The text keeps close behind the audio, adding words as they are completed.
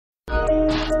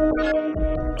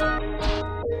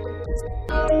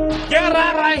Get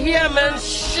out of here, man.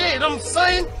 Shit, I'm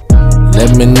saying.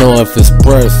 Let me know if it's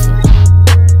pressure.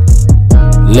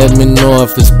 Let me know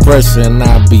if it's pressure and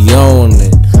I be on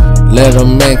it. Let a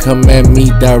man come at me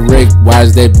direct.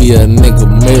 Watch that be a nigga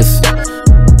missing.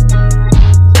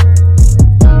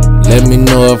 Let me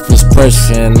know if it's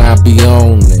pressure and I be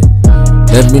on it.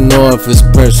 Let me know if it's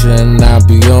pressure and I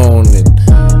be on it.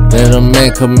 Let a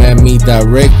man come at me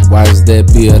direct. Watch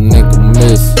that be a nigga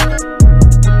missing.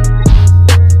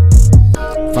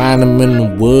 Find him in the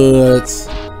woods.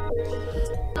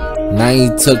 Now he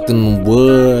tucked in the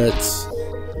woods.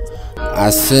 I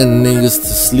send niggas to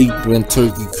sleep in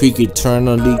Turkey Creek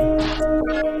eternally.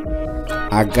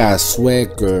 I got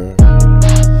swagger.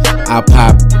 I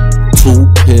pop 2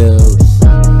 pills.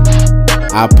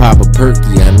 I pop a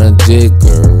perky and a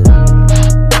jigger.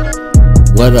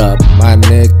 What up, my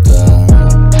nigga?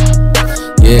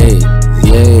 Yeah.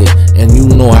 And you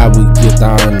know how we get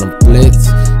down in the flicks.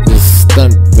 It's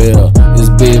Stuntville. It's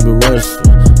Baby Russia.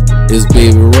 It's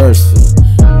Baby Russia.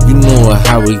 You know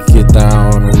how we get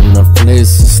down in the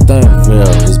flicks. It's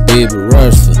Stuntville. It's Baby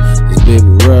Russia. It's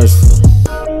Baby Russia.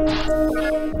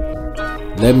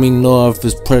 Let me know if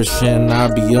it's pressure and I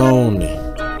be on it.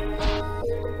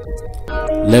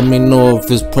 Let me know if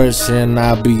it's pressure and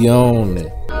I be on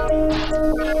it.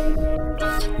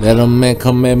 Let a man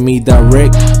come at me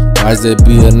direct. Why is that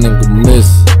be a nigga miss?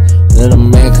 Let a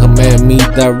man come at me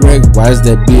direct. Why is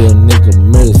that be a nigga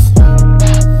miss?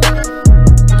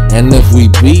 And if we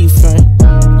beefing,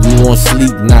 you won't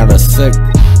sleep not a second.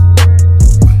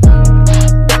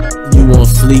 You won't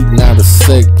sleep not a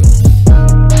second.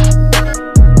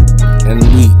 And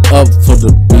we up for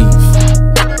the beef.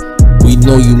 We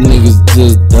know you niggas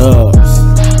just dubs.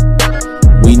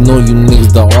 We know you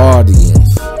niggas the audience.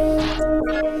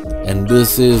 And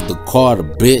this is the Carter,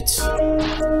 bitch.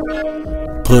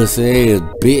 Pussy ass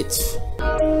bitch.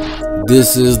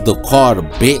 This is the Carter,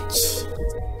 bitch.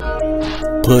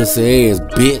 Pussy ass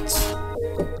bitch.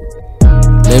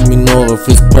 Let me know if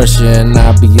it's pressure and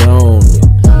I be on it.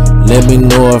 Let me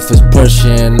know if it's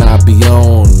pressure and I be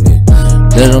on it.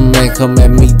 Let a man come at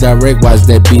me direct. Watch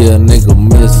that be a nigga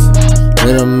miss.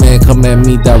 Let a man come at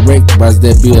me direct. Watch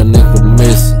that be a nigga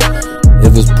miss.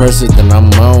 If it's pressure, then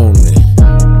I'm on it.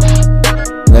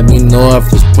 Let me know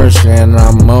if it's pressure and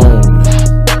I'm on it.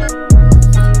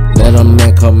 Let a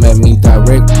man come at me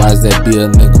direct. Watch that be a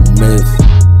nigga miss.